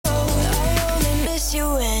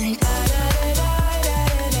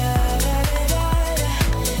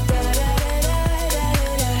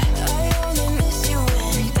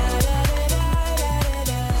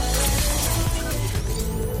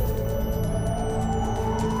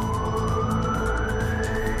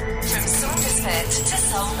it to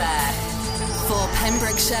Salford. For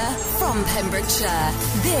Pembrokeshire, from Pembrokeshire,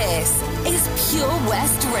 this is Pure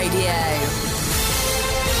West Radio.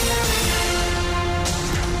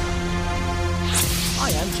 Hi,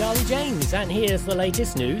 I'm Charlie James, and here's the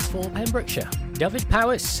latest news for Pembrokeshire. Dyfed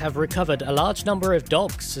Powys have recovered a large number of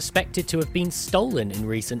dogs suspected to have been stolen in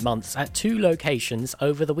recent months at 2 locations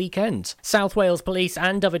over the weekend. South Wales Police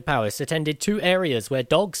and Dyfed Powys attended 2 areas where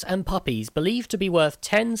dogs and puppies believed to be worth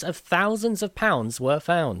tens of thousands of pounds were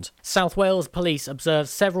found. South Wales Police observed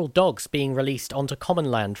several dogs being released onto common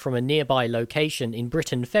land from a nearby location in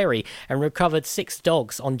Britton Ferry and recovered 6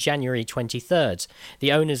 dogs on January 23rd.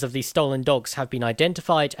 The owners of these stolen dogs have been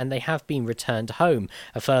identified and they have been returned home.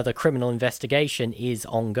 A further criminal investigation is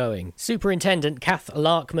ongoing. Superintendent Kath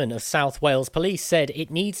Larkman of South Wales Police said it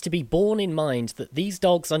needs to be borne in mind that these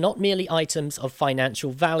dogs are not merely items of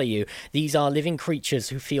financial value. These are living creatures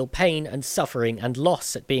who feel pain and suffering and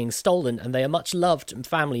loss at being stolen, and they are much loved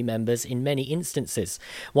family members in many instances.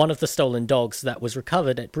 One of the stolen dogs that was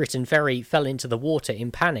recovered at Britton Ferry fell into the water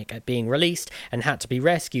in panic at being released and had to be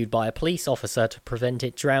rescued by a police officer to prevent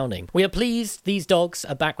it drowning. We are pleased these dogs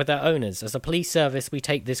are back with their owners. As a police service, we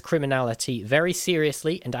take this criminality very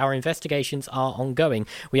seriously and our investigations are ongoing.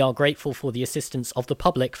 We are grateful for the assistance of the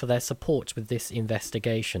public for their support with this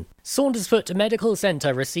investigation. Saundersfoot Medical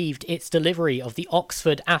Centre received its delivery of the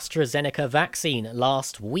Oxford AstraZeneca vaccine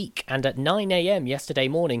last week, and at 9 a.m. yesterday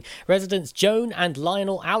morning, residents Joan and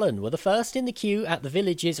Lionel Allen were the first in the queue at the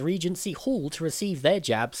village's Regency Hall to receive their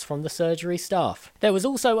jabs from the surgery staff. There was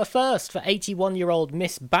also a first for 81-year-old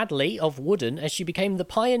Miss Badley of Wooden, as she became the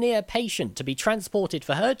pioneer patient to be transported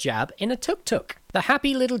for her jab in a tuk-tuk. The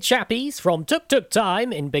happy little chappies from Tuk Tuk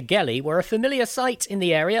Time in Begelly were a familiar sight in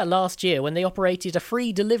the area last year when they operated a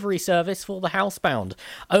free delivery service for the housebound.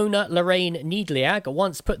 Owner Lorraine Needliag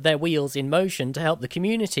once put their wheels in motion to help the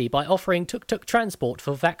community by offering tuk-tuk transport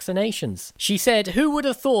for vaccinations. She said, "Who would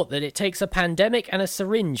have thought that it takes a pandemic and a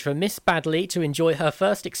syringe for Miss Badley to enjoy her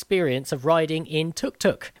first experience of riding in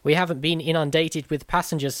tuk-tuk? We haven't been inundated with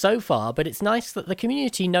passengers so far, but it's nice that the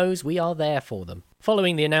community knows we are there for them."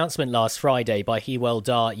 Following the announcement last Friday by Hywel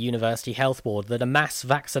Dda University Health Board that a mass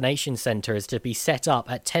vaccination centre is to be set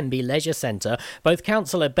up at Tenby Leisure Centre, both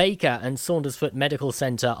Councillor Baker and Saundersfoot Medical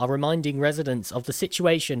Centre are reminding residents of the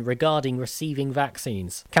situation regarding receiving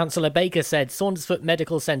vaccines. Councillor Baker said Saundersfoot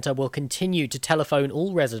Medical Centre will continue to telephone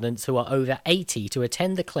all residents who are over 80 to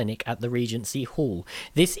attend the clinic at the Regency Hall.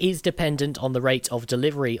 This is dependent on the rate of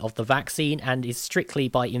delivery of the vaccine and is strictly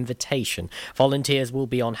by invitation. Volunteers will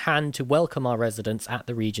be on hand to welcome our residents at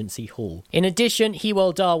the Regency Hall. In addition,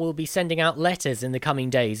 Hywel Dda will be sending out letters in the coming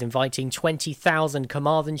days inviting 20,000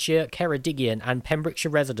 Carmarthenshire, Ceredigion and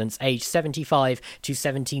Pembrokeshire residents aged 75 to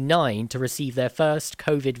 79 to receive their first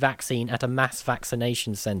COVID vaccine at a mass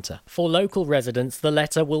vaccination centre. For local residents, the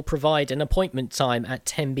letter will provide an appointment time at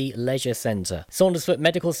Tenby Leisure Centre. Saundersfoot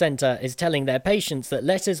Medical Centre is telling their patients that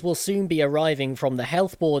letters will soon be arriving from the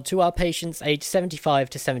Health Board to our patients aged 75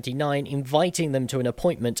 to 79, inviting them to an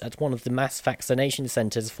appointment at one of the mass vaccination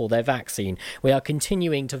centres for their vaccine. We are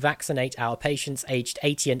continuing to vaccinate our patients aged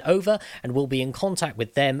 80 and over and will be in contact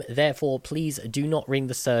with them. Therefore, please do not ring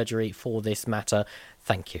the surgery for this matter.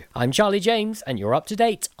 Thank you. I'm Charlie James and you're up to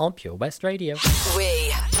date on Pure West Radio.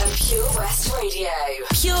 We are Pure West Radio.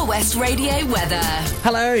 Pure West Radio weather.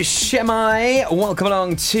 Hello, Shemai. Welcome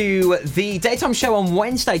along to the daytime show on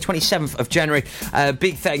Wednesday, 27th of January.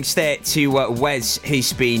 Big thanks there to Wes,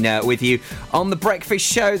 who's been with you on the breakfast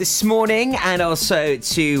show this morning, and also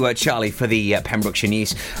to Charlie for the Pembrokeshire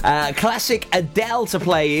news. Classic Adele to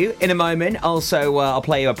play you in a moment. Also, I'll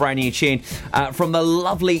play you a brand new tune from the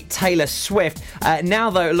lovely Taylor Swift. Now,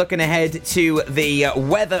 though, looking ahead to the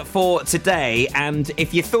weather for today, and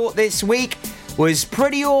if you thought this week was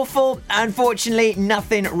pretty awful, unfortunately,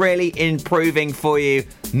 nothing really improving for you.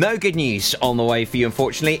 No good news on the way for you,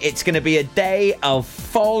 unfortunately. It's going to be a day of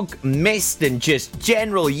fog, mist, and just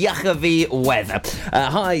general yucca-y weather.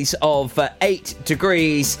 Highs of 8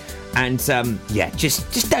 degrees, and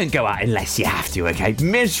just don't go out unless you have to, okay?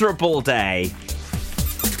 Miserable day.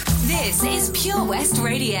 This is Pure West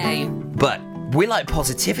Radio. But we like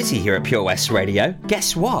positivity here at Pure West Radio.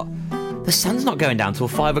 Guess what? The sun's not going down till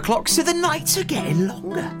 5 o'clock, so the nights are getting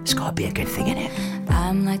longer. It's got to be a good thing, innit?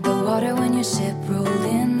 I'm like the water when your ship rolled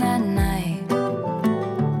in that night.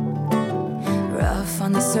 Rough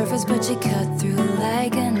on the surface, but you cut through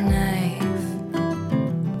like a knife.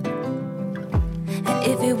 And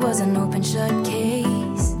if it was an open shut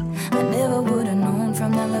case, I never would have known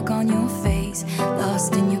from the look on your face.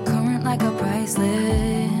 Lost in your current like a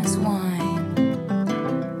priceless wine.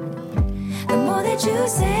 The more that you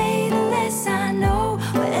say, the less I know.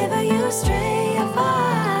 Wherever you stray,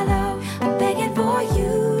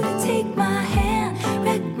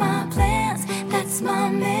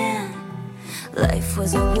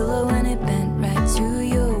 was a willow and it bent right to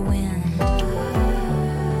your wind.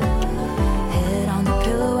 Head on the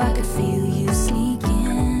pillow, I could feel you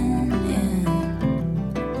sneaking in.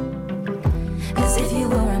 As if you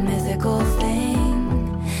were a mythical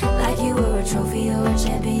thing, like you were a trophy or a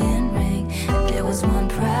champion ring. And there was one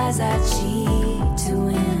prize I'd cheat to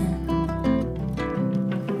win.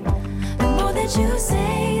 The more that you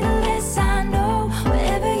say, the less I know.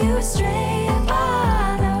 Wherever you stray, I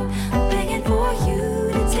follow. I'm begging for you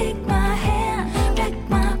to take my hand, wreck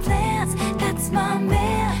my plans. That's my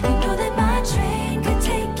man. You know that my train could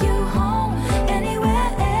take you home.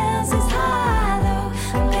 Anywhere else is hollow.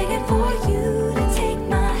 I'm begging for you to take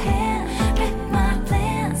my hand, wreck my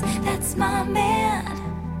plans. That's my man.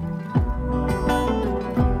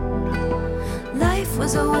 Life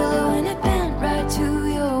was a willow and it bent right to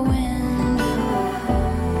your wind.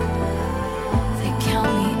 They count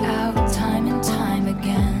me out time and time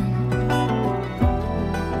again.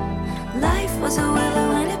 Life was a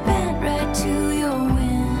willow and it bent right to your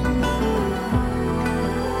wind.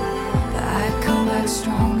 But I come back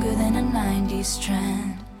stronger than a 90s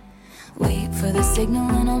trend. Wait for the signal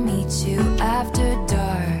and I'll meet you after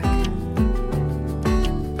dark.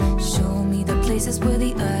 Show me the places where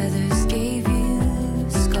the others gave you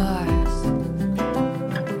scars.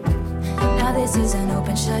 Now this is an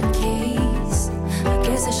open shut case. I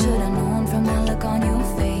guess I should have known from the look on your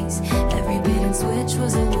face. Every bait and switch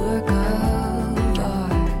was a work of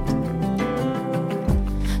art.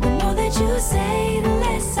 The more that you say, the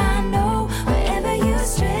less I know. Wherever you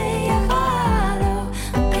stray, I follow.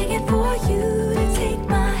 I'm begging for you to take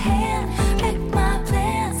my hand, wreck my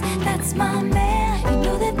plans. That's my man. You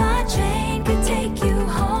know that my train could take you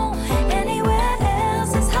home. Anywhere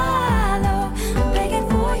else is hollow. I'm begging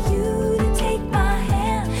for you to take my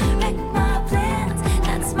hand, wreck my plans.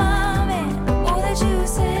 That's my man. The more that you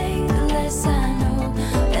say, the less I know.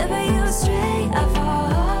 Wherever you stray, I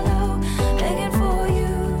follow. Begging for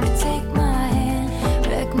you to take my hand,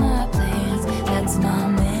 wreck my plans. That's my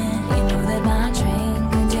man. You know that my train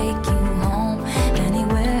can take you home.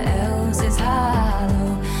 Anywhere else is hollow.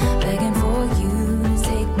 Begging for you to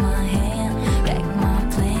take my hand, wreck my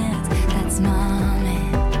plans. That's my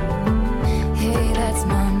man. Hey, that's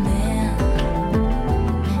my man.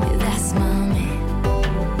 Yeah, that's my man.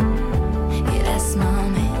 Yeah, that's my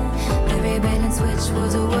man. Every bait and switch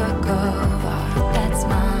was a work of art. That's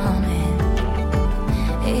my man.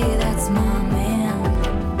 Hey, that's my man.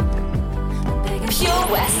 Begging for Pure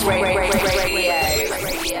West Radio.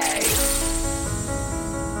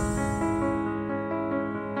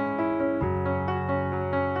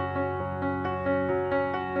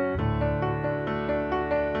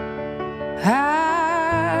 I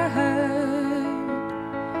heard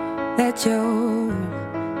that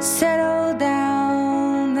you're settled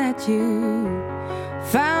down, that you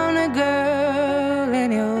found a girl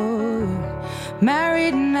and you're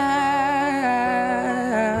married now.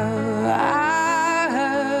 I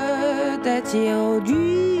heard that your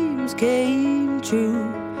dreams came true.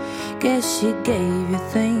 Guess she gave you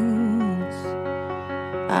things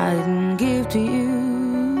I didn't give to you.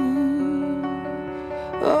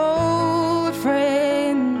 Oh,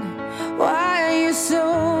 friend, why are you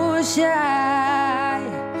so shy?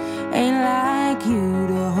 Ain't like you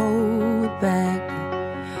to hold back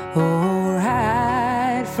or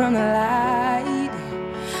hide from the light.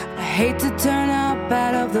 I hate to turn up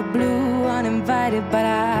out of the blue uninvited, but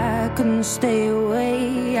I couldn't stay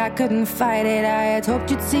away. I couldn't fight it. I had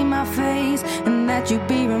hoped you'd see my face and that you'd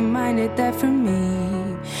be reminded that for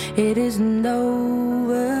me it isn't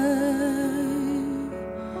over.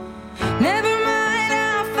 Never mind,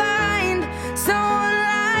 I'll find someone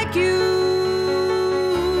like you.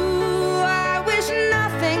 I wish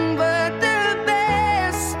nothing but the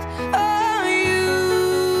best for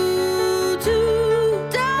you too.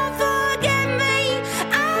 Don't forget me,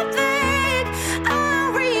 I think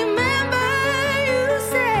I'll remember you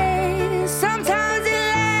say. Sometimes it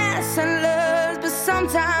lasts and loves, but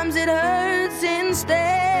sometimes it hurts instead.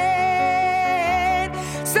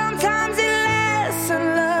 Sometimes it lasts and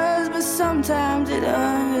loves, but sometimes it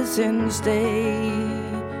hurts instead.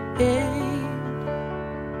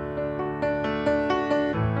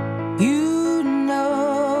 You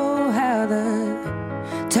know how the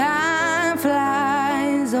time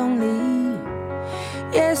flies. Only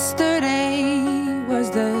yesterday was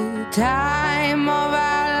the time of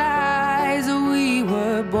our lives. We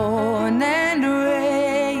were born and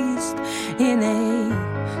raised in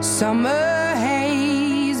a summer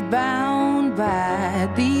haze, bound by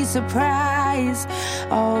the surprise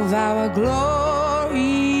of our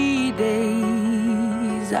glory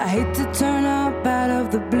days. I hate to turn up out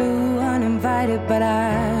of the blue uninvited, fight it, but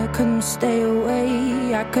I couldn't stay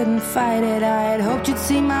away. I couldn't fight it. I had hoped you'd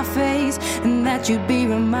see my face and that you'd be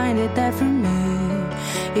reminded that for me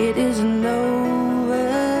it isn't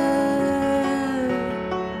over.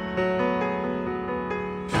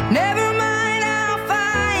 Never mind, I'll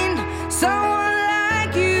find someone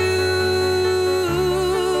like you.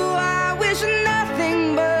 I wish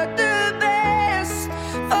nothing but the best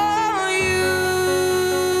for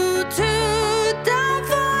you too. Don't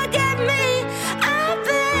forget me, I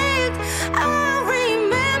beg. I'll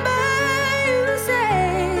remember you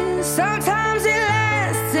said sometimes it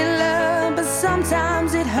lasts in love, but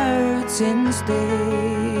sometimes it hurts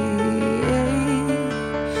instead.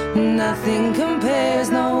 Nothing compares,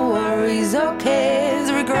 no worries or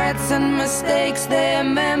cares, regrets and mistakes, their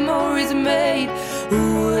memories made.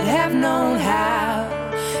 Who would have known how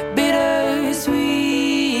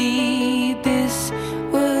bittersweet this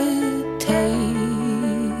would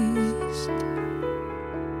taste?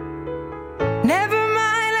 Never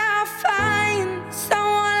mind, I'll find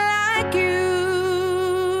someone like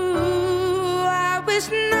you. I wish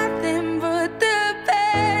nothing but the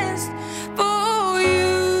best for you.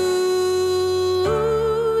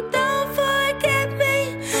 Don't forget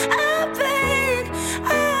me, I beg.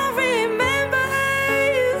 I'll remember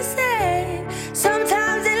you said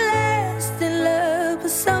sometimes it lasts in love,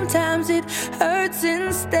 but sometimes it hurts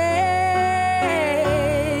instead.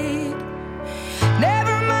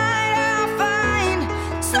 Never mind, I'll find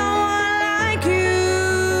someone like you.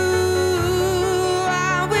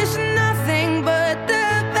 I wish nothing but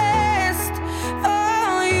the best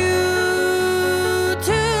for you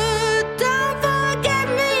too. Don't forget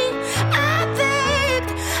me, I beg.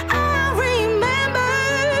 I'll remember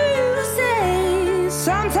you say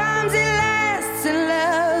sometimes it lasts in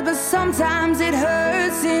love, but sometimes it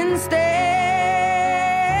hurts instead.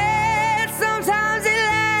 Sometimes it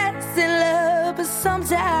lasts in love, but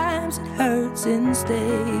sometimes it hurts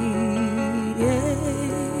instead.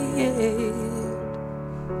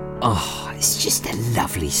 Oh, it's just a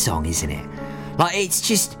lovely song, isn't it? Like, it's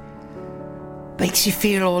just makes you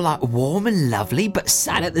feel all like warm and lovely, but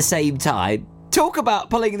sad at the same time. Talk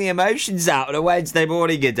about pulling the emotions out on a Wednesday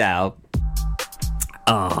morning, Adele.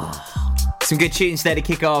 Oh, some good tunes there to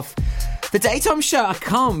kick off the daytime show. I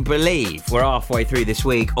can't believe we're halfway through this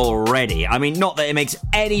week already. I mean, not that it makes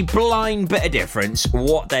any blind bit of difference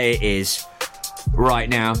what day it is right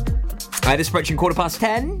now. It's approaching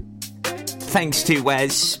 10:15. Thanks to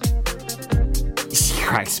Wes. She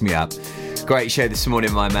cracks me up. Great show this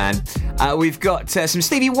morning, my man. We've got some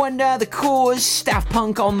Stevie Wonder, The Cause, Daft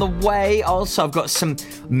Punk on the way. Also, I've got some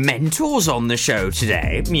mentors on the show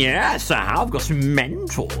today. Yes, I have got some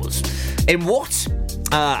mentors. In what?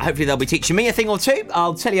 Hopefully they'll be teaching me a thing or two.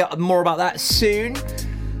 I'll tell you more about that soon.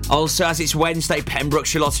 Also, as it's Wednesday,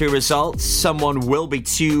 Pembrokeshire Lottery results. Someone will be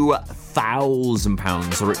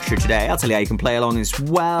 £2,000 richer today. I'll tell you how you can play along as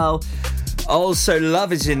well. Also,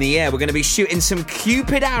 love is in the air. We're going to be shooting some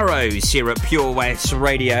Cupid arrows here at Pure West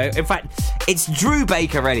Radio. In fact, it's Drew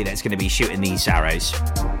Baker really that's going to be shooting these arrows.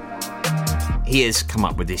 He has come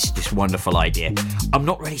up with this wonderful idea. I'm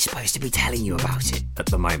not really supposed to be telling you about it at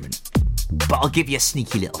the moment, but I'll give you a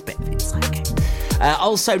sneaky little bit of it. Okay.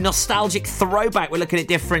 Also, nostalgic throwback. We're looking at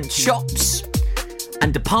different shops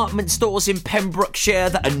and department stores in Pembrokeshire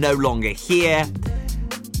that are no longer here.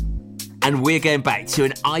 And we're going back to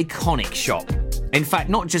an iconic shop. In fact,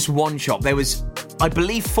 not just one shop. There was, I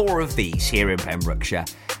believe, 4 of these here in Pembrokeshire.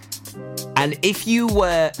 And if you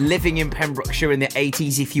were living in Pembrokeshire in the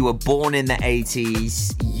 80s, if you were born in the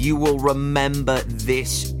 80s, you will remember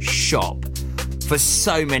this shop for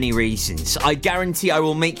so many reasons. I guarantee I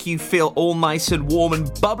will make you feel all nice and warm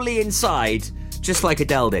and bubbly inside, just like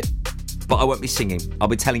Adele did. But I won't be singing. I'll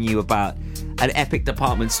be telling you about an epic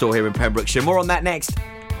department store here in Pembrokeshire. More on that next.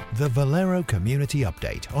 The Valero Community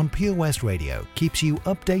Update on Pure West Radio keeps you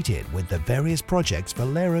updated with the various projects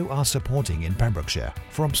Valero are supporting in Pembrokeshire,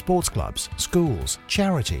 from sports clubs, schools,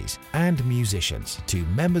 charities and musicians to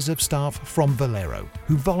members of staff from Valero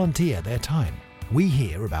who volunteer their time. We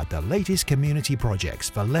hear about the latest community projects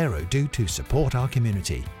Valero do to support our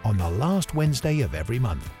community on the last Wednesday of every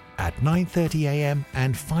month at 9:30 a.m.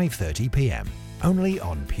 and 5:30 p.m. only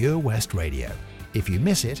on Pure West Radio. If you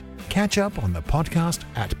miss it, catch up on the podcast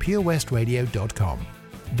at purewestradio.com.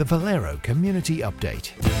 The Valero Community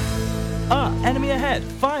Update. Ah, enemy ahead.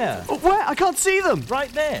 Fire. Oh, where? I can't see them.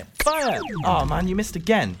 Right there. Fire. Oh, man, you missed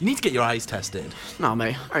again. You need to get your eyes tested. Nah,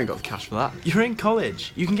 mate, I ain't got the cash for that. You're in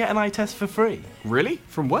college. You can get an eye test for free. Really?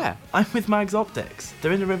 From where? I'm with Mags Optics.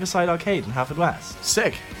 They're in the Riverside Arcade in Haverfordwest.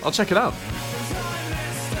 Sick. I'll check it out.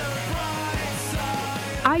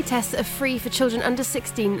 Are eye tests are free for children under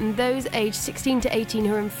 16 and those aged 16 to 18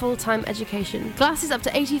 who are in full-time education. Glasses up to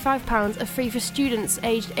 £85 are free for students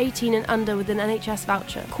aged 18 and under with an NHS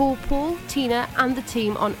voucher. Call Paul, Tina and the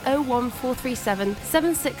team on 01437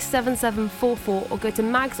 767744 or go to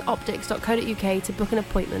magsoptics.co.uk to book an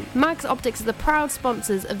appointment. Mags Optics are the proud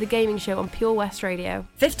sponsors of the gaming show on Pure West Radio.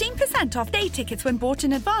 15% off day tickets when bought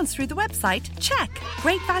in advance through the website? Check.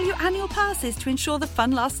 Great value annual passes to ensure the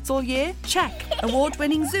fun lasts all year? Check.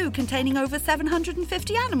 Award-winning zoo containing over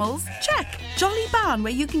 750 animals? Check. Jolly barn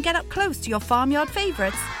where you can get up close to your farmyard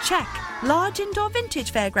favourites? Check. Large indoor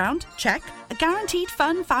vintage fairground? Check. A guaranteed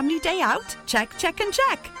fun family day out? Check, check and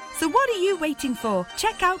check. So what are you waiting for?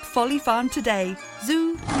 Check out Folly Farm today.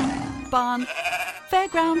 Zoo, barn,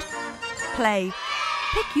 fairground, play.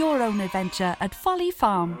 Pick your own adventure at Folly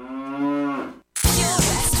Farm. Pure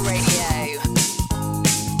West Radio.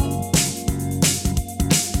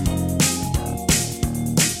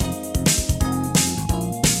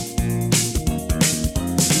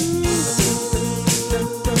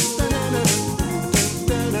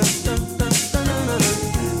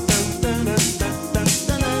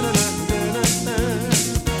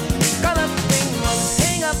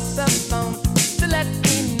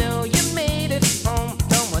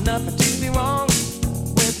 Nothing to be wrong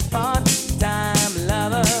with part-time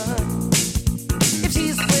lover. If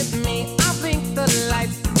she's with me, I'll blink the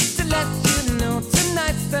lights to let you know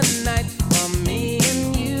tonight's the night for me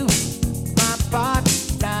and you, my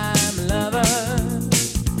part-time lover.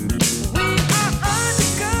 We are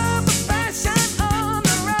undercover passion on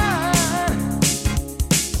the run,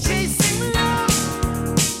 chasing love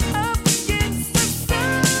up against the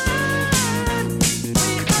sun. We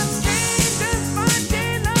are strangers by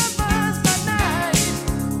day, lovers by night.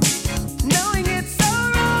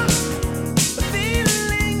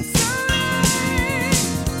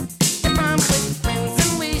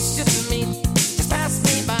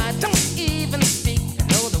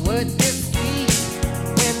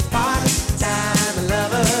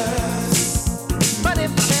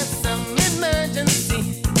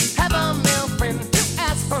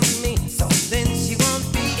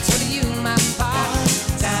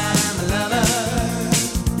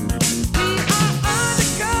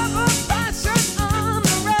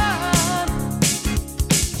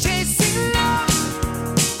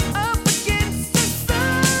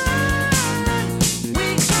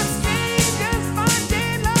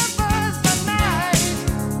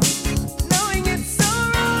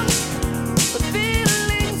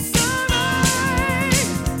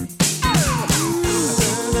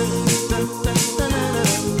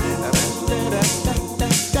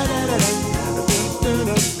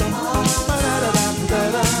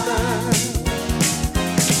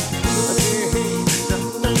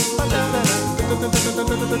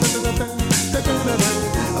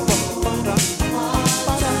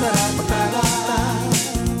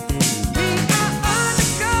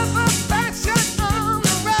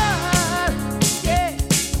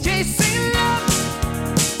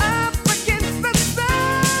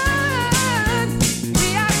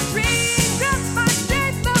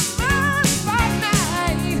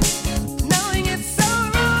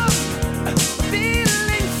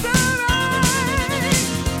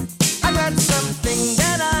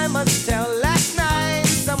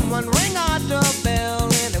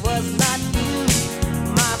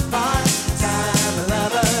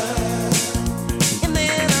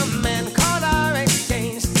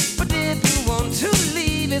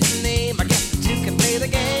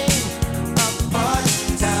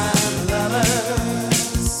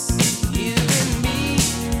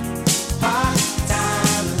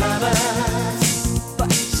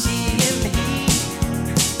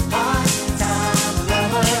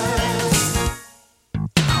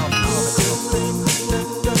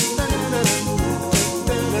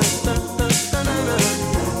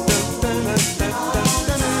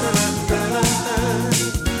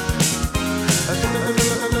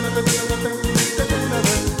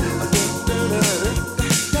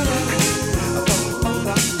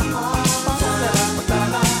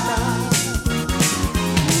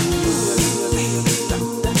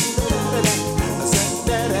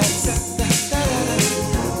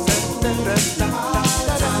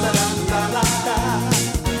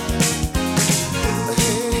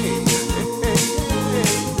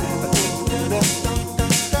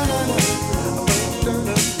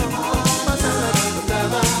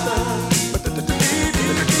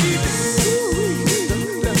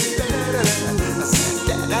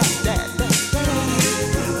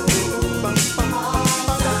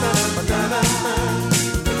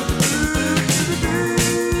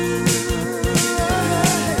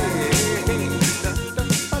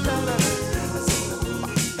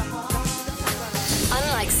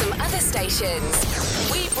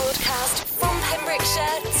 broadcast from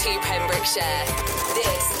Pembrokeshire to Pembrokeshire.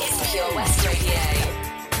 This is Pure West Radio.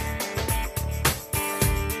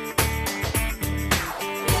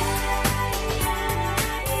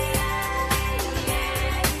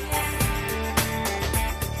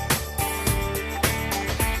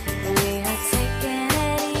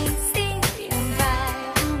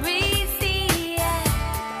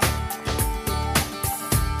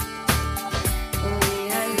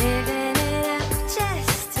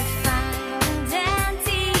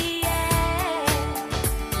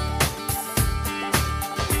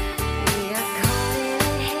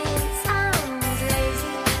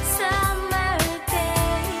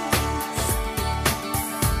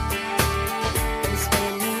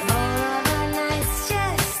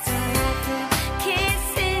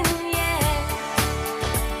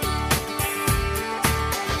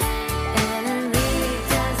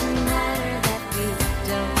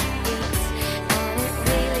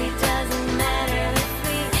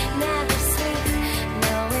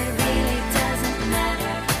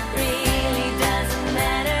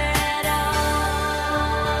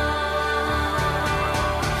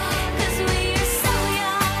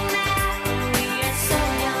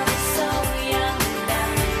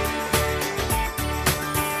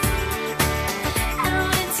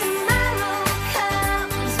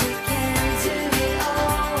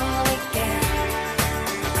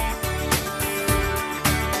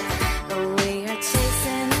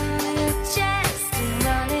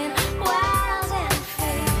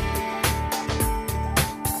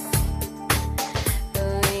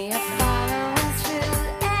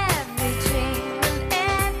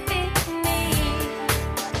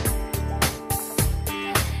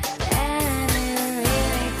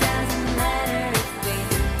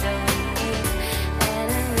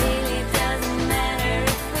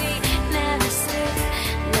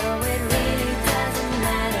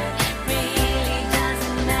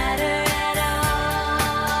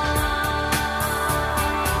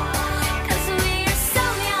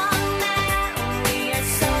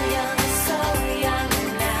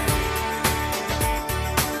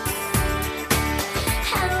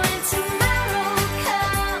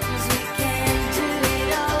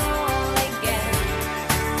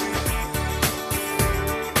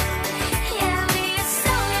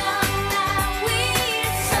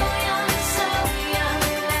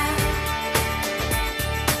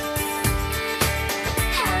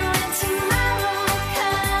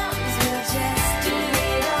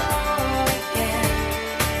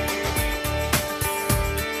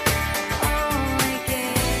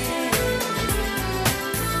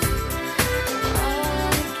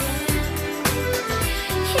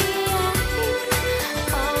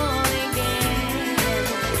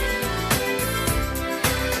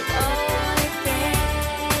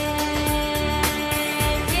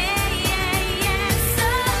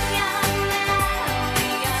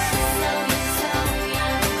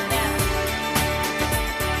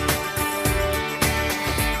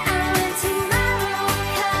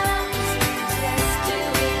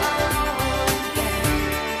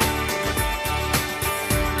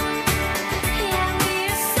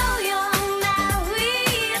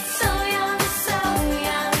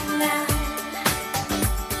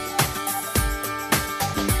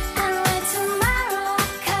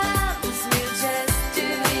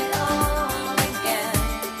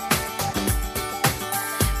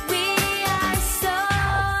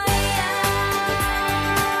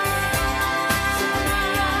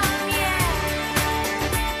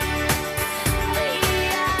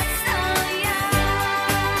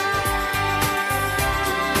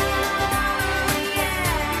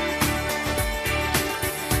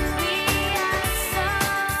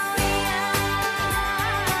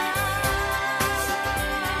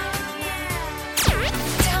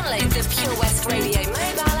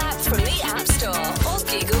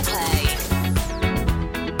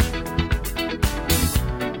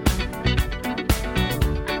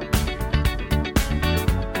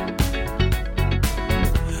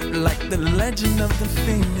 the legend of the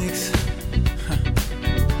phoenix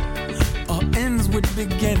all ends with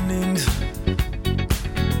beginnings.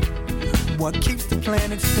 What keeps the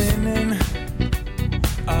planet spinning?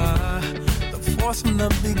 The force from the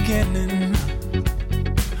beginning.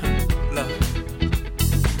 Love.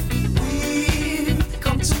 We've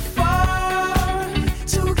come too far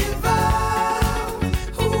to give up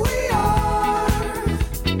who we are.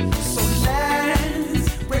 So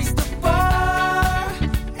let's raise the bar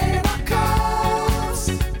and our cups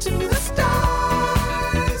to the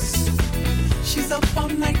stars. She's up all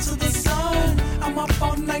night to the sun. I'm up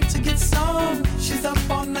all night to get some. She's up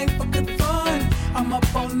all night for good fun. I'm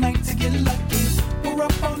up all night to get lucky. We're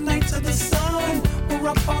up all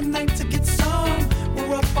up all night to get some.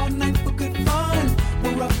 We're up all night for good fun.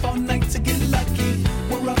 We're up all night to get lucky.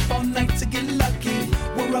 We're up all night to get lucky.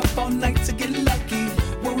 We're up all night to get lucky.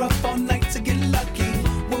 We're up all night to get lucky.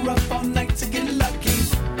 We're up all night to get lucky.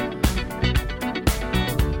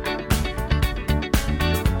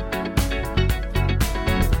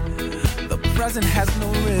 The present has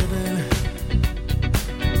no ribbon.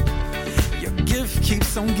 Your gift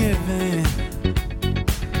keeps on giving.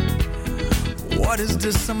 What is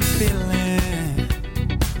this I'm feeling?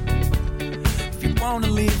 If you wanna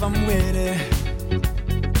leave, I'm with it.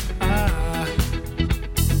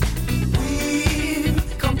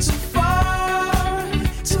 We've come too far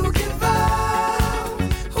to give up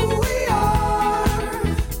who we are.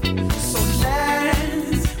 So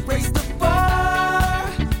let's raise the bar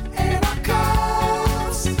and our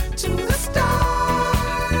cups to the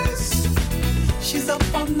stars. She's up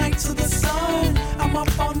all night to the sun. I'm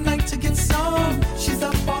up all night to get some. She's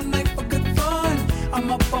up all night for good fun.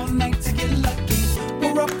 I'm up all night to get lucky.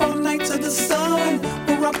 We're up all night to the sun.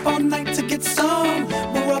 We're up all night to get some.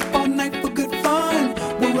 We're up all night for good fun.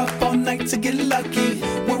 We're up all night to get lucky.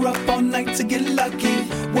 We're up all night to get lucky.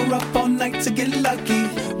 We're up all night to get lucky.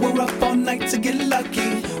 We're up all night to get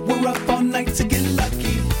lucky. We're up all night to get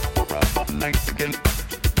lucky. We're up all night to get.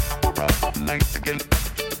 We're up all night to get.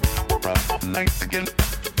 We're up all night to get.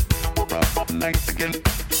 We're up all night to get.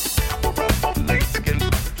 We're up all night to get.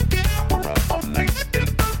 We're up all night to get.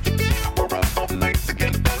 We're up all night to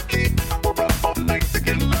get lucky. We're up all night to get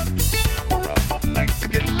lucky. We're up all night to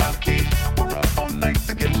get lucky. We're up all night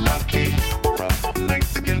to get lucky. We're up all night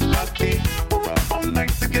to get lucky. We're up all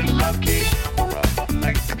night to get lucky. We're up all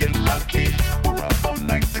night to get lucky. We're up all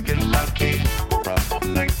night to get lucky. We're up all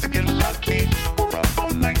night to get lucky. We're up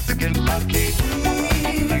all night to get lucky.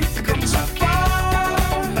 We've come too far to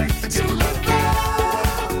give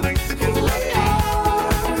up who we are.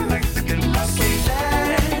 So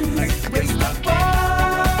let's raise the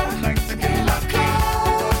bar and our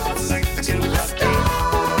cups to the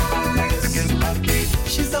stars.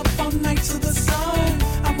 She's up all night to the sun.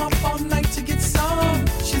 I'm up all night to get some.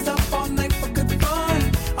 She's up all night for good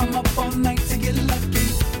fun. I'm up all night to get lucky.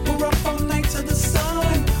 We're up all night to the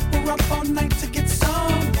sun. We're up all night to get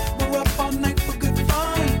some. We're up all night for good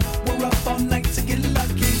fun. We're up all night to get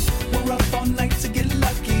lucky. We're up all night to get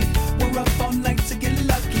lucky. We're up all night to get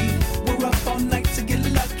lucky. We're up all night to get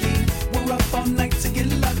lucky. We're up all night to get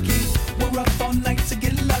lucky. We're up all night to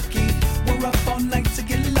get lucky. We're up all night to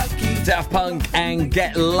get lucky. Daft Punk and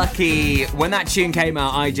Get Lucky. When that tune came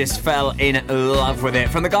out, I just fell in love with it.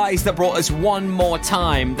 From the guys that brought us One More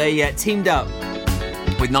Time, they teamed up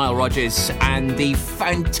with Nile Rodgers and the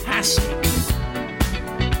fantastic,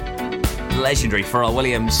 legendary Pharrell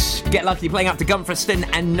Williams. Get Lucky playing up to Gunfreston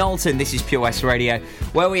and Knowlton. This is Pure West Radio,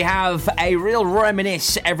 where we have a real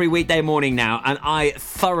reminisce every weekday morning now, and I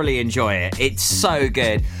thoroughly enjoy it. It's so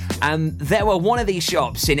good. And there were one of these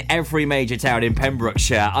shops in every major town in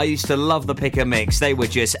Pembrokeshire. I used to love the pick and mix. They were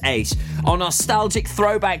just ace. On nostalgic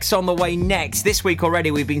throwbacks on the way next. This week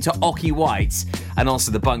already we've been to Ocky White's and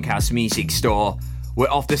also the Bunkhouse Music Store. We're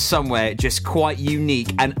off to somewhere just quite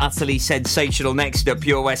unique and utterly sensational next to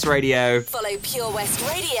Pure West Radio. Follow Pure West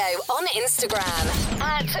Radio on Instagram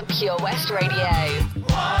at Pure West Radio.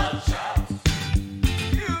 Watch out.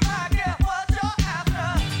 You might get what you're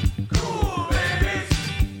after. Cool ladies.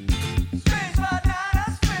 Strange but not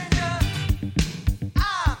a stranger.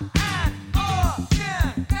 I'm an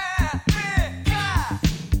ordinary guy.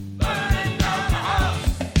 Burning down the house.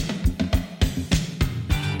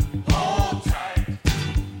 Hold tight.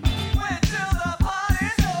 Wait till the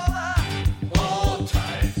party's over. Hold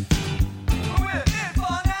tight. We're in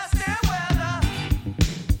for nasty weather.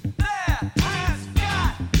 There has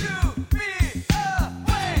got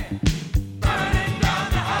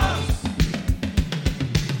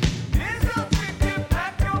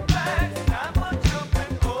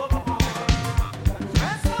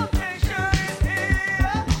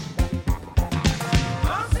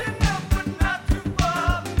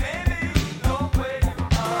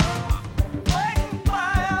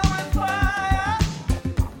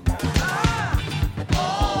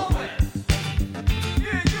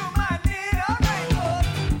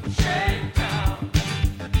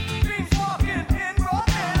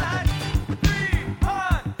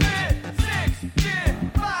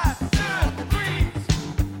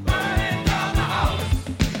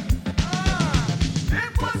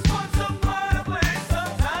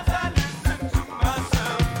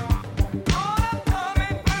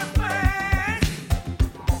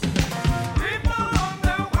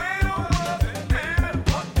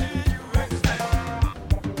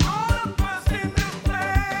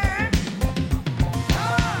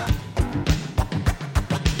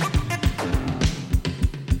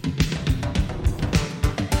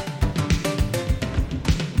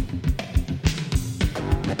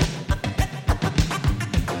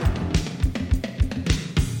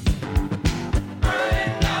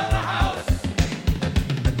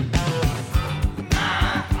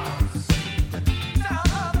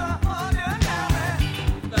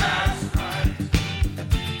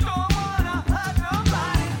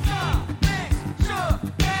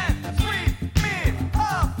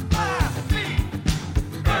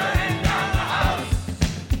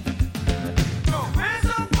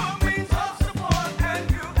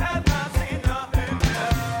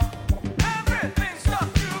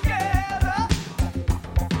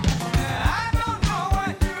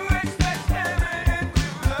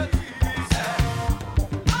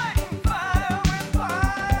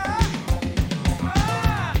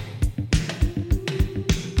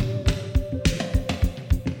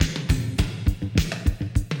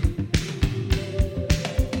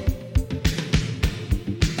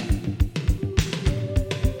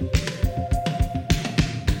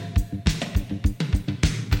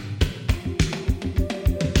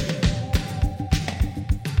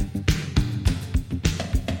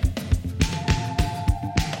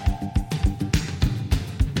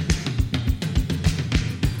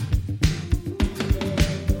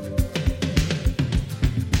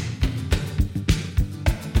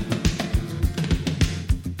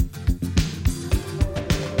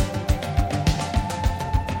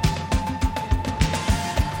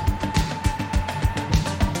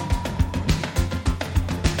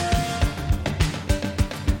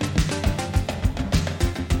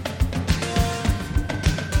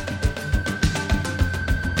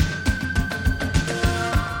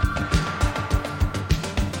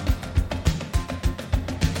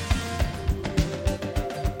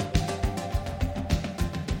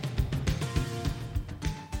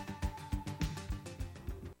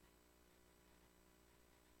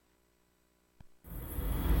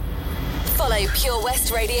Follow Pure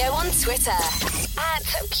West Radio on Twitter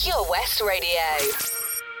at Pure West Radio.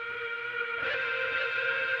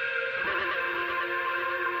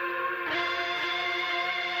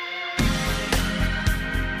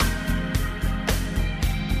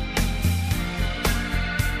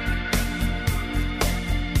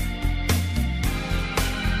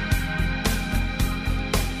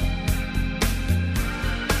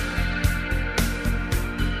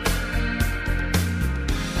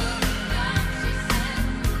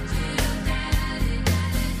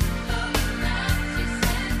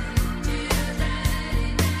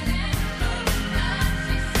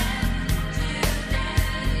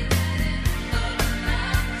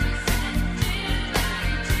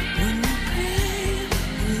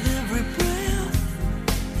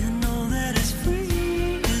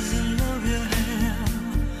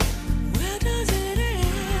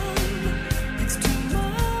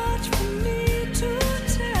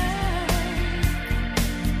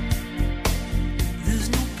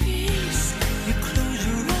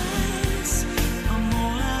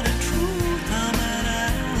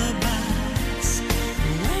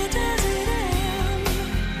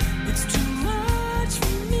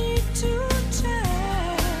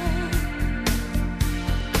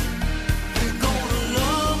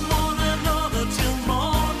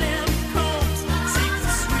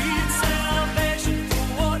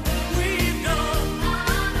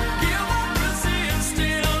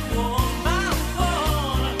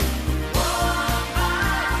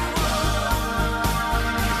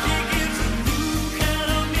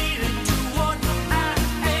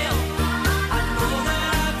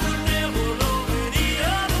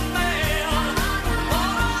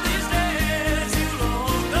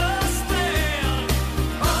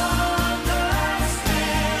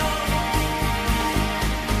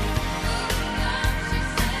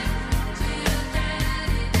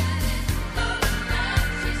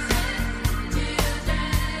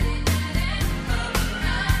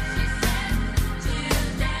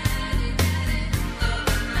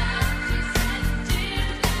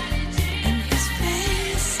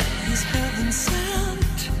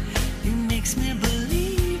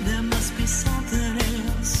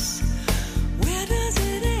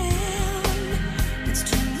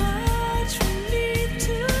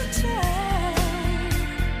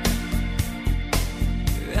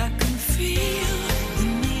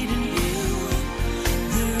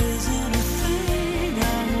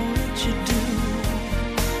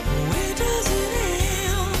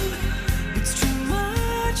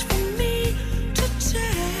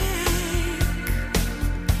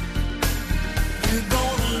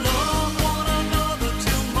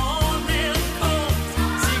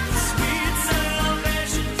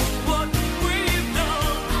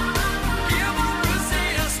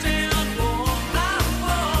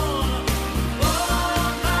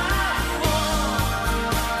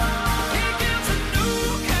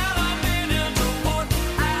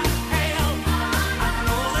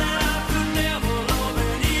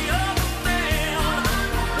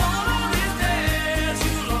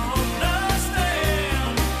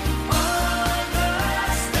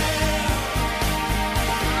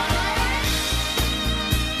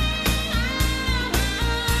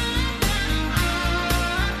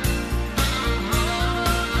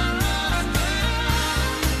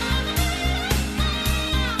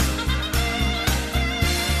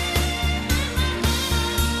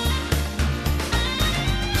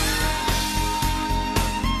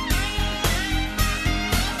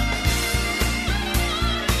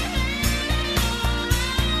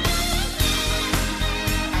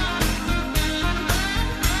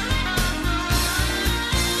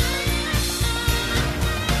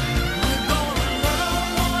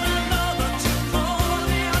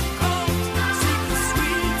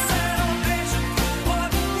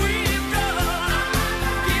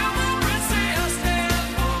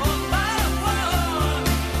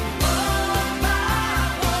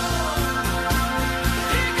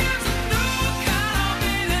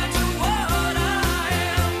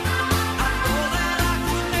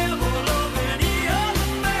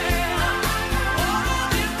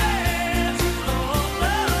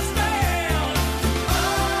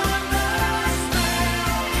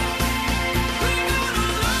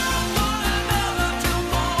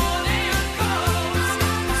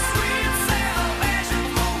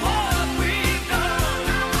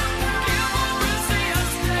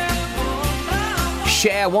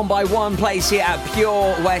 Share one by one plays here at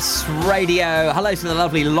Pure West Radio. Hello to the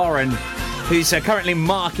lovely Lauren, who's currently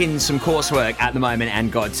marking some coursework at the moment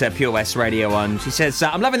and got Pure West Radio on. She says,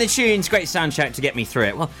 I'm loving the tunes, great soundtrack to get me through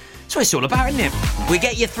it. Well, that's what it's all about, isn't it? We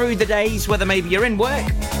get you through the days, whether maybe you're in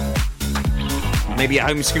work Maybe you're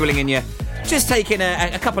homeschooling and you're just taking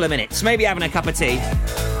a couple of minutes. Maybe having a cup of tea.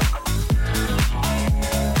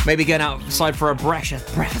 Maybe going outside for a breath of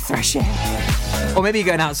fresh air. Or maybe you're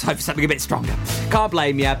going outside for something a bit stronger. Can't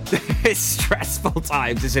blame you. It's stressful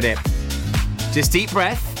times, isn't it? Just deep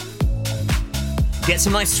breath. Get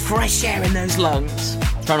some nice fresh air in those lungs.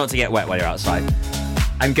 Try not to get wet while you're outside.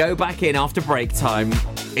 And go back in after break time.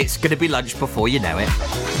 It's going to be lunch before you know it.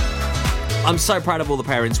 I'm so proud of all the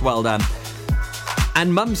parents. Well done.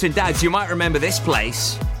 And mums and dads, you might remember this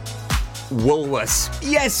place. Woolworths.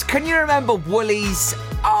 Yes, can you remember Woolies?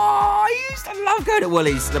 Oh, I used to love going to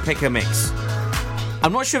Woolies, the pick and mix.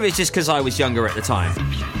 I'm not sure if it's just because I was younger at the time.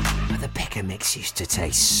 But the pick and mix used to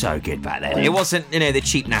taste so good back then. It wasn't, the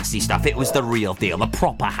cheap, nasty stuff. It was the real deal, the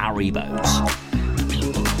proper Haribos.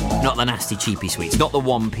 Not the nasty, cheapy sweets. Not the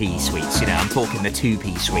 1p sweets, I'm talking the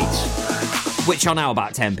 2p sweets. Which are now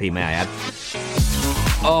about 10p, may I add.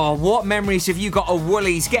 Oh, what memories have you got of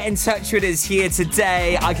Woolies? Get in touch with us here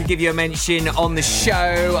today. I could give you a mention on the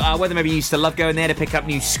show. Whether maybe you used to love going there to pick up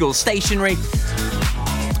new school stationery.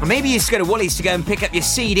 Or maybe you used to go to Woolies to go and pick up your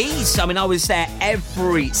CDs. I was there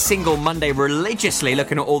every single Monday religiously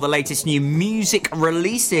looking at all the latest new music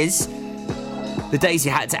releases. The days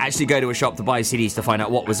you had to actually go to a shop to buy CDs to find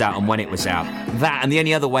out what was out and when it was out. That and the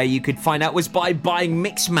only other way you could find out was by buying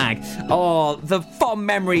Mixmag. Oh, the fond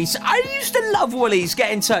memories. I used to love Woolies.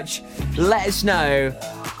 Get in touch. Let us know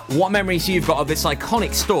what memories you've got of this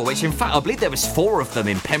iconic store, which in fact I believe there was 4 of them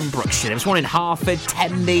in Pembrokeshire. There was one in Hartford,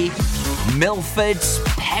 Tenby, Milford,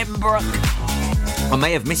 Pembroke. I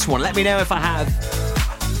may have missed one. Let me know if I have.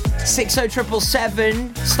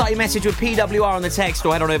 60777. Start your message with PWR on the text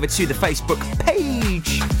or head on over to the Facebook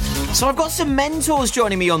page. So I've got some mentors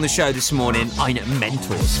joining me on the show this morning. I know,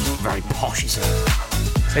 mentors. Very posh, isn't it?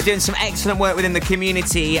 They're doing some excellent work within the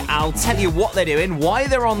community. I'll tell you what they're doing, why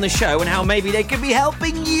they're on the show, and how maybe they could be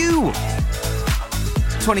helping you.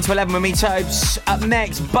 20 to 11 with me, Tobes. Up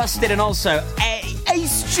next, Busted, and also a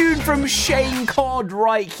tune from Shane Codd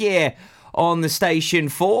right here on the station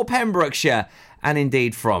for Pembrokeshire. And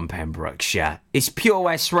indeed from Pembrokeshire. It's Pure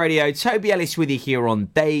West Radio. Toby Ellis with you here on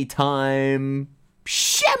Daytime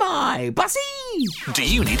Shemai. Bussy! Do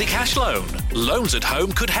you need a cash loan? Loans at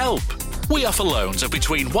Home could help. We offer loans of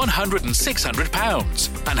between £100 and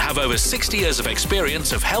 £600 and have over 60 years of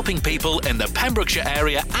experience of helping people in the Pembrokeshire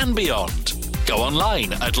area and beyond. Go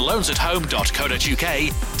online at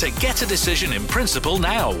loansathome.co.uk to get a decision in principle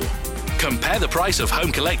now. Compare the price of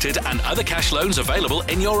home collected and other cash loans available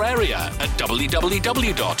in your area at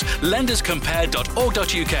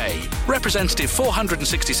www.lenderscompare.org.uk. Representative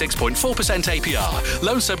 466.4% APR.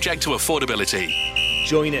 Loan subject to affordability.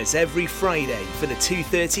 Join us every Friday for the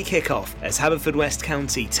 2:30 kickoff as Haverfordwest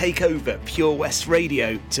County take over Pure West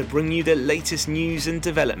Radio to bring you the latest news and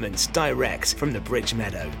developments direct from the Bridge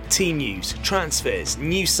Meadow. Team news, transfers,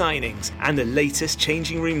 new signings and the latest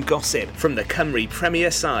changing room gossip from the Cymru Premier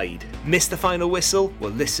side. Miss the final whistle? Well,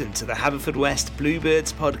 listen to the Haverfordwest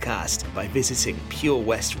Bluebirds podcast by visiting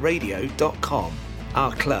purewestradio.com.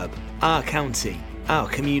 Our club, our county, our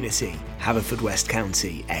community. Haverfordwest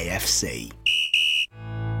County AFC.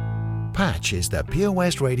 Patch is the Pure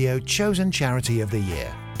West Radio chosen charity of the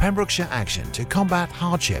year. Pembrokeshire Action to Combat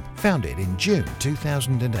Hardship, founded in June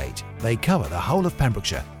 2008. They cover the whole of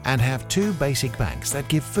Pembrokeshire and have 2 basic banks that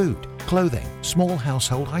give food, clothing, small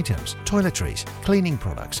household items, toiletries, cleaning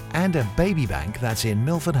products, and a baby bank that's in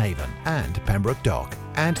Milford Haven and Pembroke Dock,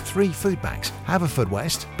 and 3 food banks,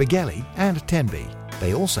 Haverfordwest, Begelly and Tenby.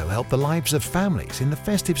 They also help the lives of families in the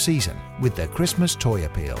festive season with their Christmas toy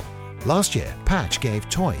appeal. Last year, Patch gave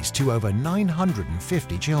toys to over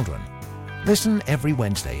 950 children. Listen every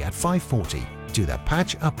Wednesday at 5:40 to the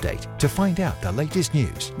Patch Update to find out the latest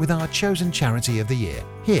news with our chosen charity of the year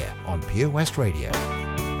here on Pure West Radio.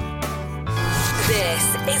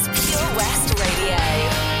 This is Pure West Radio.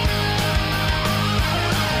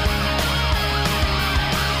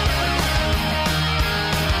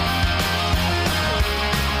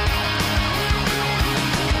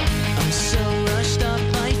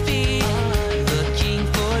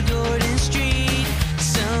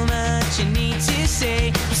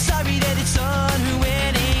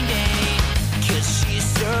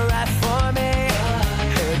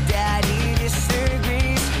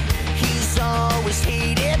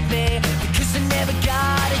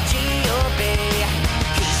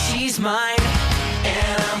 Mine,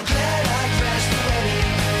 and I'm glad I crashed the wedding.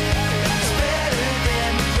 It's better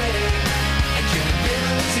than the credit. I could have been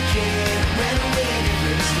as a kid, ran away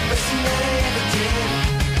and it's the best thing that I ever did.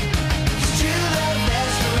 'Cause true love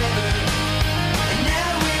lasts forever, and now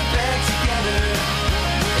we're back together,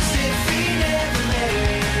 as if we never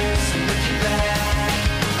met. So looking back.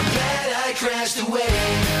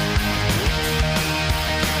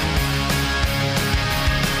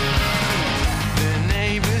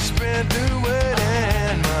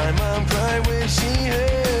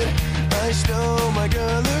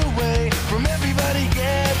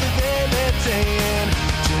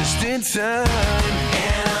 time.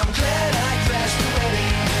 And I'm glad I crashed the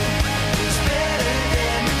wedding. It's better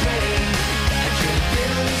than regretting. I could have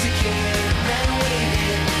been a loser kid, ran away with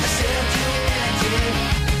it. I said I'd do it and I did.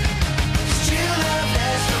 'Cause true love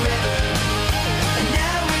lasts forever. And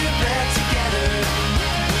now we're back together,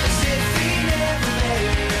 as if we never met.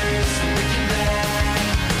 So looking back,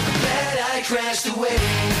 I'm glad I crashed the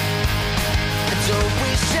wedding. I don't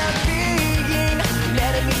wish I'd been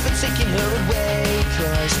mad at me for taking her away,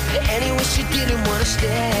 'cause anyway she didn't wanna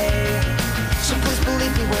stay. So please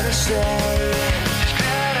believe me when I say, just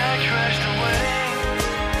glad I crashed the wedding.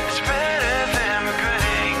 It's better than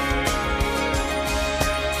regretting.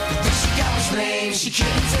 The way she got was lame. She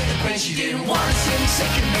couldn't take the pain. She didn't wanna see me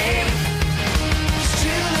second name. 'Cause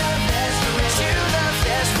true love lasts forever. True love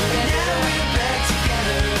lasts forever. Now we're back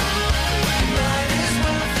together. You might as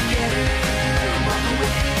well forget her and walk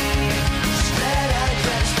away. Just glad I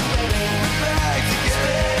crashed the wedding. We're back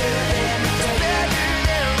together. It's better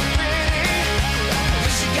than regretting. The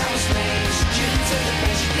way she got was lame. She couldn't take the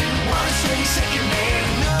pain. She didn't wanna see me second name.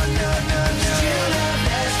 No, no, no, no. True love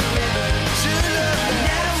lasts forever. True love. And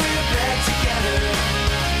now we're back together.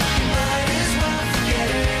 You might as well forget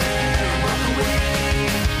her and walk away.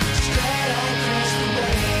 Just glad I crashed the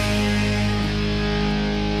wedding.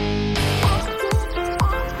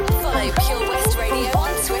 Follow Pure West Radio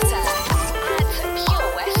on Twitter @Pure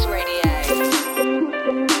West Radio.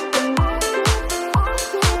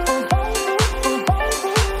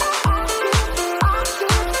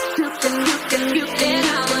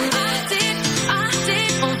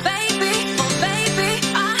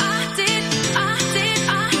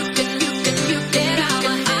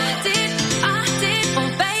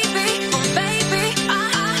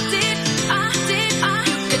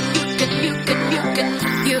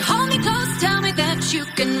 You hold me close, tell me that you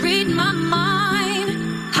can read my mind.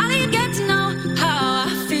 How do you get to know how I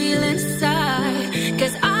feel inside?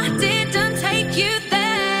 'Cause I didn't take you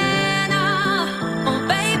there, no. Oh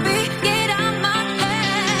baby, get out my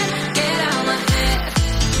head. Get out my head.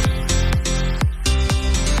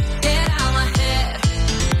 Get out my head.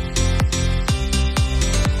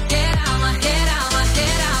 Get out my head, out my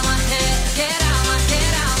head, out my head. Get out my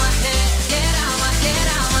head, out my head. Get out my head,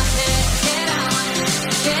 out my head. Get out my head.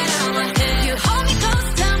 Get out my head. You hold me close,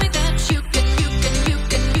 tell me that you can.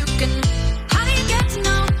 How do you get to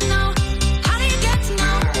know? How do you get to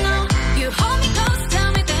know? You hold me close, tell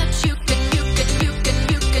me that you can.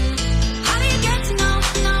 How do you get to know?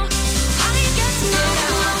 How do you get to know?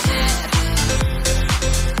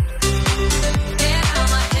 Get out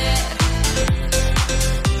my head.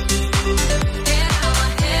 Get out my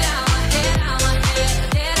head, out my head, out my head.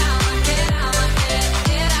 Get out my head, out my head.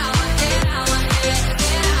 Get out my head, out my head.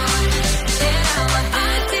 Get out my head. Get out my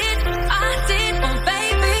head. I did, oh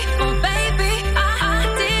baby, I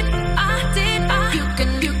did,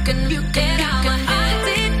 you can, get out my head.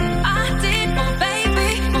 I did, oh baby, I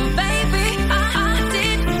did,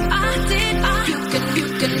 you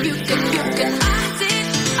can, I did,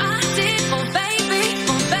 oh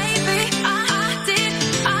baby,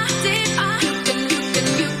 I did, you can,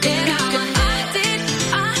 get out my head.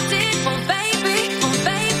 I did, oh baby,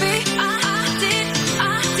 I did,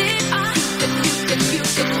 you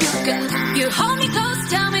can. You hold me close,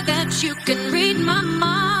 tell me that you can read my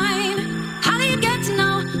mind. How do you get to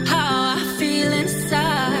know how I feel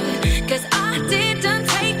inside? 'Cause I didn't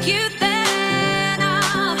take you there, no.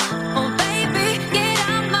 Oh baby, get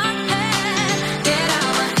out my head. Get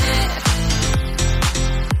out my head.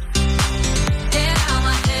 Get out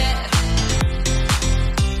my head.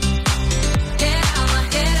 Get out my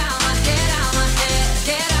head, out my head, out my head.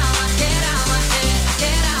 Get out my head, out my head.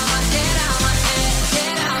 Get out my head, out my head.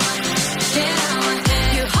 Get out my head. Get out my head.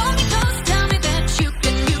 You hold me close, tell me that you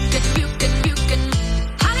can.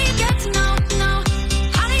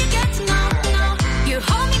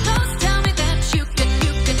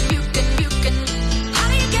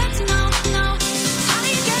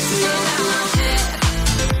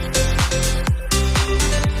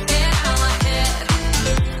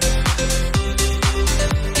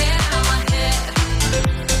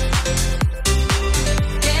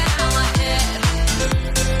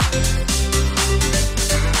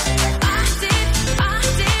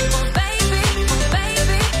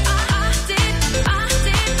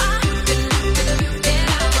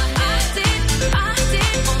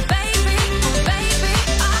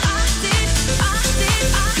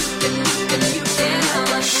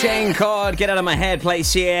 God, get out of my head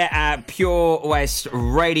place here at Pure West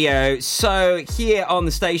Radio. So here on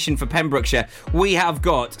the station for Pembrokeshire, we have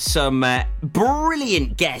got some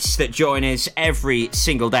brilliant guests that join us every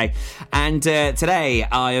single day. And today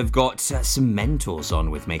I have got some mentors on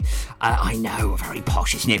with me. I know, very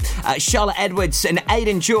posh, isn't it? Charlotte Edwards and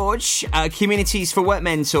Aidan George, Communities for Work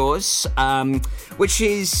Mentors, which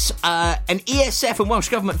is an ESF and Welsh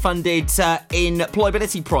Government funded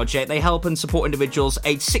employability project. They help and support individuals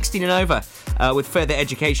aged 16 and over with further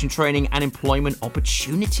education, training and employment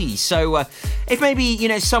opportunities. So if maybe,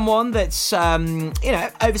 someone that's,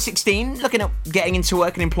 over 16 looking at getting into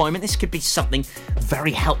work and employment, this could be something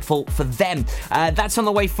very helpful for them. That's on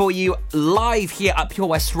the way for you live here at Pure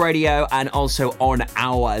West Radio and also on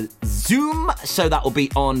our Zoom. So that will be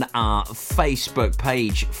on our Facebook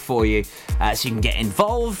page for you. So you can get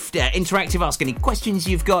involved, interactive, ask any questions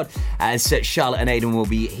you've got, as Charlotte and Aidan will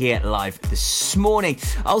be here live this morning.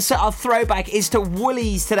 Also, our throwback is to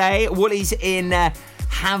Woolies today. Woolies in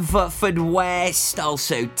Haverfordwest,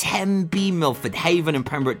 also Tenby, Milford Haven and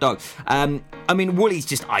Pembroke Dock. Woolies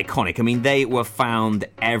just iconic. They were found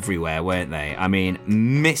everywhere, weren't they?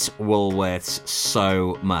 Miss Woolworths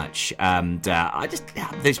so much. And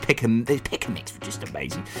those pick and mix were just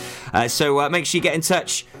amazing. So make sure you get in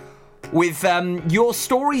touch with your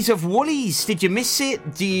stories of Woolies. Did you miss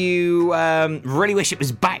it? Do you really wish it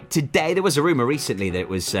was back today? There was a rumour recently that it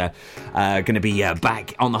was going to be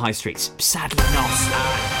back on the high streets. Sadly not.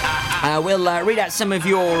 We'll read out some of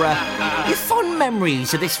your fond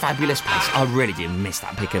memories of this fabulous place. I really do miss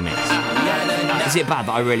that pick and mix. Is it bad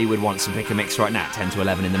that I really would want some pick and mix right now at 10 to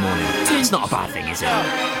 11 in the morning? It's not a bad thing, is it?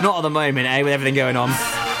 Not at the moment, with everything going on.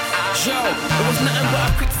 Yo, it was nothing but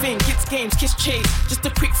a quick thing. Kids games, kiss chase, just a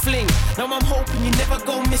quick fling. Now I'm hoping you never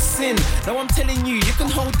go missing. Now I'm telling you, you can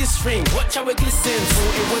hold this ring. Watch how it glistens.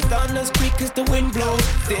 Thought it was done as quick as the wind blows.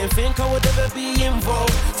 Didn't think I would ever be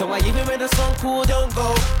involved. So I even made a song called Don't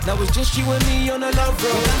Go. Now it's just you and me on a love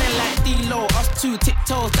road. We done it like D-Lo, us two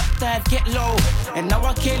tiptoes, that dive, get low. And now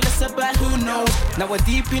I care less about who knows. Now we're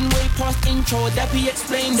deep in way past intro, that be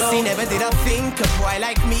explained though. See, never did I think a boy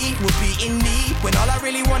like me would be in need, when all I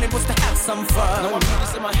really wanted was to have some fun. No, I'm putting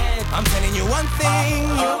this in my head. I'm telling you one thing,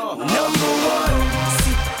 you're number one.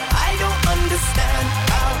 See, I don't understand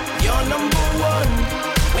how you're number one,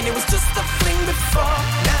 when it was just a fling before.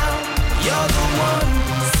 Now you're the one.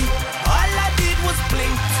 See, all I did was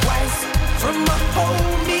blink twice, from my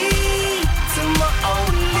homie to my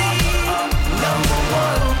only number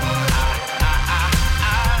one.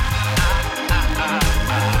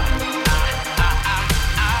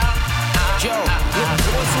 Yo,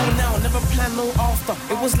 it was all now, never planned no after.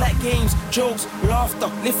 It was like games, jokes, laughter.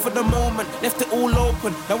 Live for the moment, left it all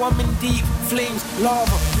open. Now I'm in deep flames,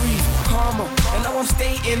 lava, breathe, karma. And now I'm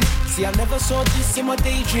staying. See, I never saw this in my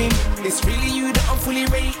daydream. It's really you that I'm fully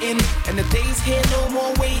rating. And the days here, no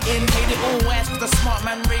more waiting. Played it all west, the smart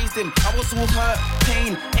man raised him. I was all hurt,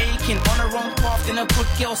 pain, aching. On the wrong path, then a good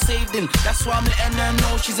girl saved him. That's why I'm letting her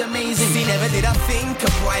know she's amazing. See, never did I think a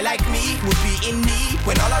boy like me would be in need,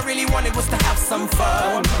 when all I really wanted was to have some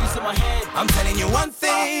fun. I'm telling you one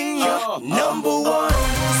thing, you're number one.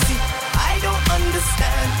 See, I don't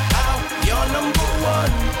understand how you're number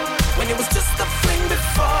one, when it was just a fling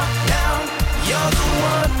before. Now you're the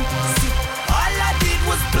one. See, all I did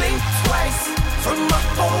was blink twice, from my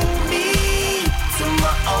homie to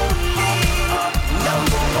my only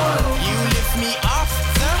number one. You lift me off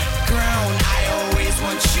the ground, I always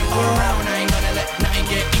want you around. I ain't gonna let nothing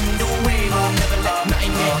get in the way. We'll never let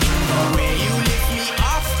nothing get in the way. You lift me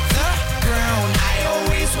off the ground, I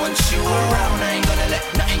always want you around. I ain't gonna let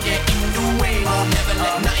nothing get in the way. We'll never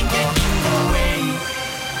let nothing get in the way.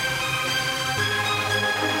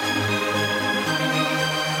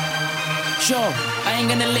 Yo, I ain't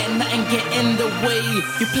gonna let nothing get in the way.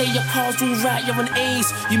 You play your cards all right, you're an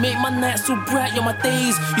ace. You make my nights so bright, you're my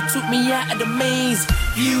days. You took me out of the maze.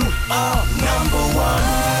 You are number one.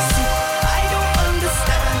 See, I don't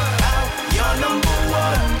understand how you're number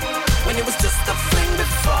one, when it was just a fling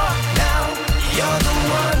before. Now you're the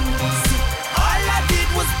one. See, all I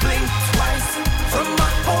did was blink twice, from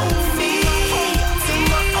my homie to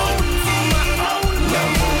my only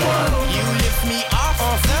number one. You lift me off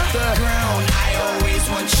the ground, I always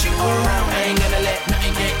want you around. I ain't gonna let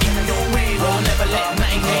nothing get in the way. We'll never let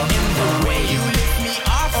nothing get in the way. You lift me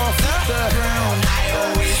off the ground, I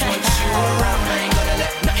always want you around. I ain't gonna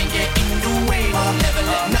let nothing get in the way. We'll never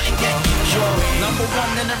let nothing get in the way. Number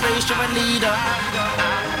one in the race, you're a leader.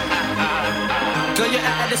 Girl, you're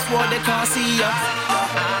out of this world, they can't see ya.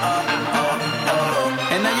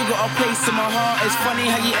 And now you got a place in my heart. It's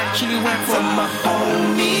funny how you actually went from my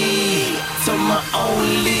homie to my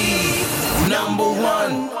only number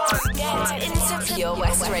one. Get into Pure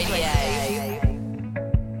West Radio.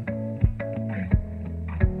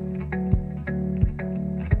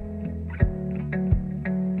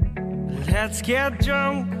 Let's get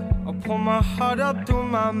drunk. I'll pull my heart up through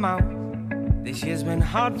my mouth. This year's been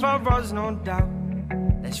hard for us, no doubt.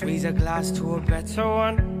 Let's raise a glass to a better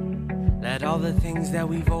one. Let all the things that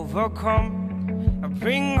we've overcome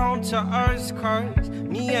bring home to us, 'cause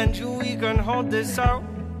me and you, we can hold this out.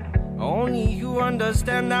 Only you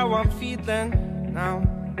understand how I'm feeling now,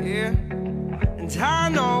 yeah. And I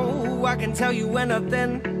know I can tell you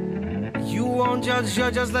anything. You won't judge,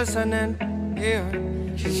 you're just listening, yeah.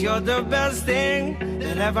 'Cause you're the best thing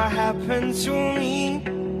that ever happened to me.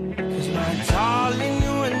 'Cause my darling,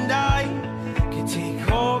 you and I could take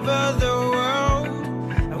over the world,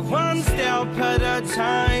 and one step at a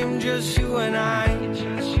time, just you and I.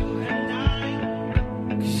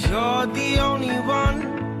 'Cause you're the only one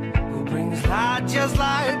who brings light just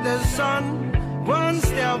like the sun. One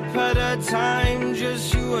step at a time,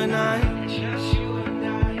 just you and I.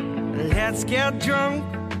 Let's get drunk,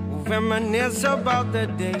 reminisce about the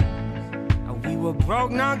day we were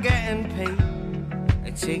broke, not getting paid,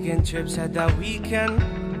 like taking trips at the weekend,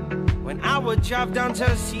 when I would drive down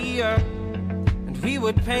to see her, and we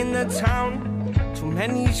would paint the town. Too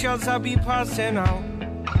many shots I'd be passing out,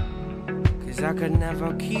 'cause I could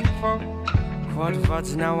never keep up. Quad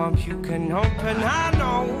words, now I'm puking open. I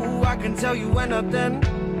know I can tell you anything.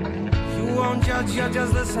 You won't judge, you're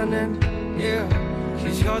just listening, yeah.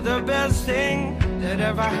 'Cause you're the best thing that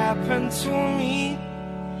ever happened to me.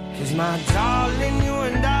 'Cause my darling, you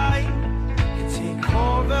and I can take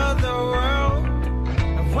over the world,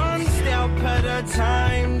 and one step at a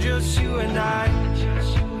time, just you and I.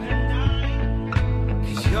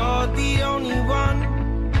 'Cause you're the only one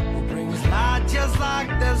who brings light just like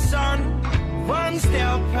the sun. One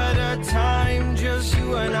step at a time, just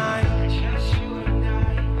you and I.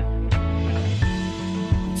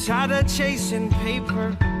 I'm tired of chasing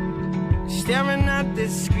paper, staring at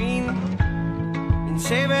this screen, been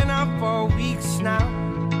saving up for weeks now,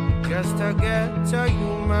 just to get to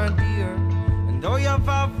you, my dear. And though you're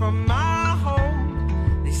far from my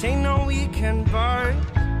home, this ain't no weekend bar.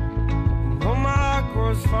 And though my heart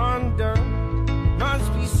grows fonder, must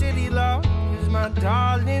be city love. 'Cause my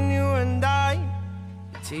darling, you and I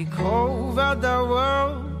take over the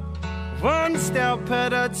world, one step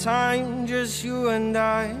at a time, just you and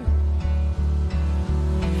I.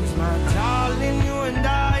 'Cause my darling, you and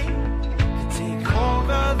I take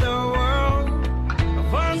over the world,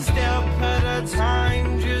 one step at a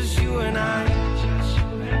time, just you and I.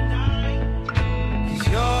 'Cause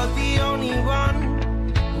you're the only one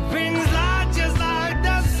who brings light just like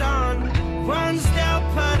the sun. One step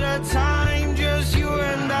at a time, just you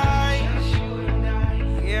and I.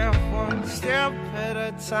 Yeah, one step at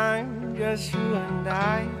a time, just you and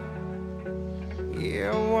I.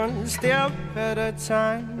 Yeah, one step at a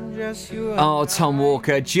time, just you and I. Oh, Tom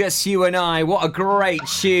Walker, Just You and I. What a great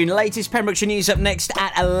tune. Latest Pembrokeshire news up next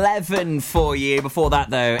at 11 for you. Before that,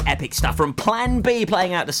 though, epic stuff from Plan B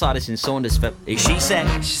playing out to Silas and Saunders for She Said.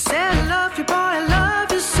 She said, I love you, boy, I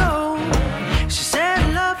love you so. She said,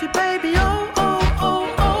 I love you, baby, oh, oh, oh,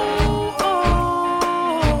 oh,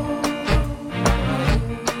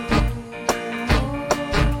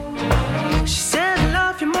 oh. She said, I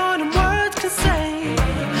love you more than words can say.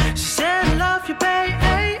 She said, I love you, baby.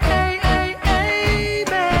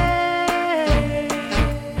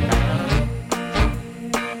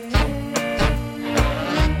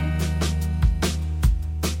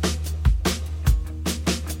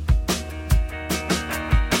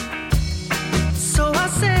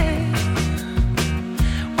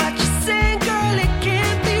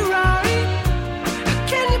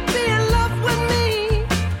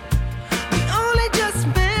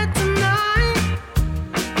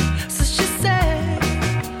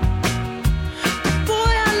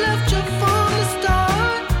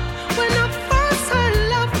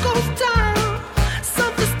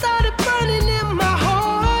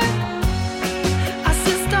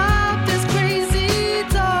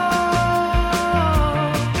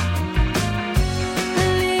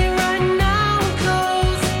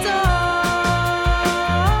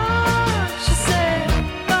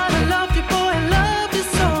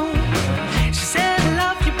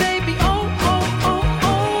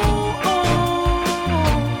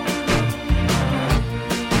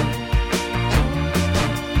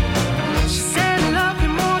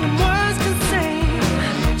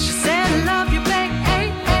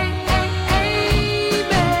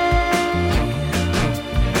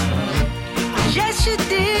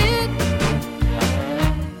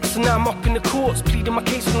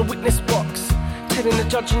 telling the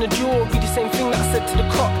judge and the jury the same thing that I said to the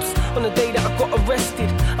cops on the day that I got arrested.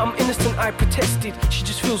 I'm innocent, I protested. She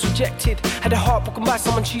just feels rejected. Had her heart broken by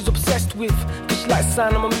someone she's obsessed with. Cause she likes the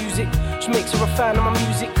sound of my music. She makes her a fan of my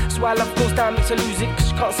music. So why love goes down makes her lose it. Cause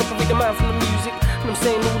she can't separate the man from the music. And I'm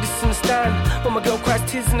saying all this in the stand. When my girl cries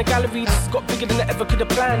tears in the gallery, this has got bigger than I ever could have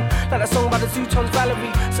planned. Like that song by the Zootons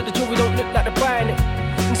Valerie. So the jewelry don't look like they're buying it.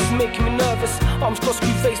 And this is making me nervous. Arms crossed,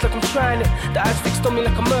 screw face like I'm trying it. The eyes fixed on me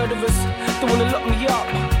like a murderer's. They wanna lock me up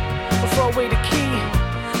or throw away the key.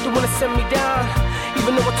 They wanna send me down,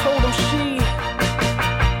 even though I told them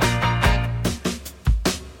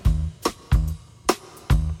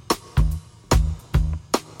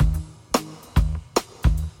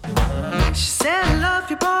she said I love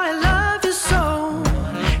you, boy, I love you so.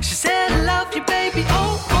 She said I love you, baby,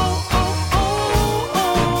 oh, oh, oh, oh,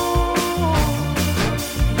 oh.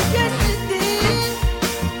 Yes, she did.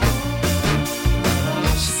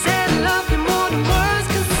 She said I love you more than words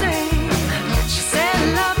can say. She said I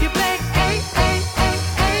love you, baby, baby.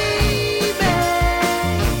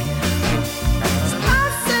 So I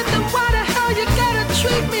said, then why the hell you gotta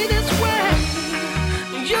treat me this way?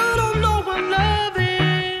 You don't know what love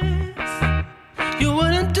is. You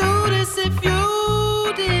wouldn't do this if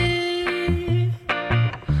you did.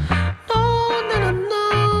 No, no, no, no.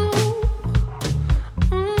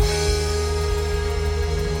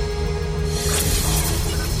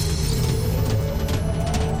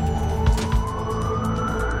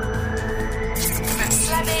 From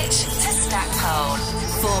Slevich to Stackpole.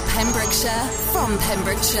 For Pembrokeshire, from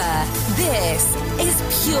Pembrokeshire, this is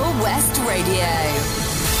Pure West Radio.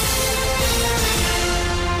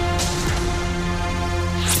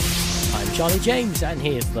 Charlie James, and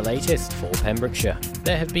here's the latest for Pembrokeshire.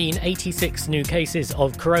 There have been 86 new cases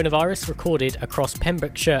of coronavirus recorded across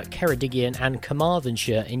Pembrokeshire, Ceredigion and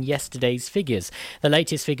Carmarthenshire in yesterday's figures. The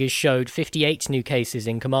latest figures showed 58 new cases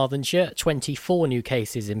in Carmarthenshire, 24 new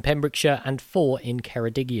cases in Pembrokeshire and 4 in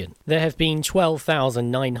Ceredigion. There have been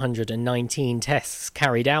 12,919 tests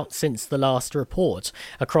carried out since the last report.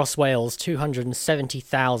 Across Wales,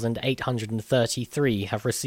 270,833 have received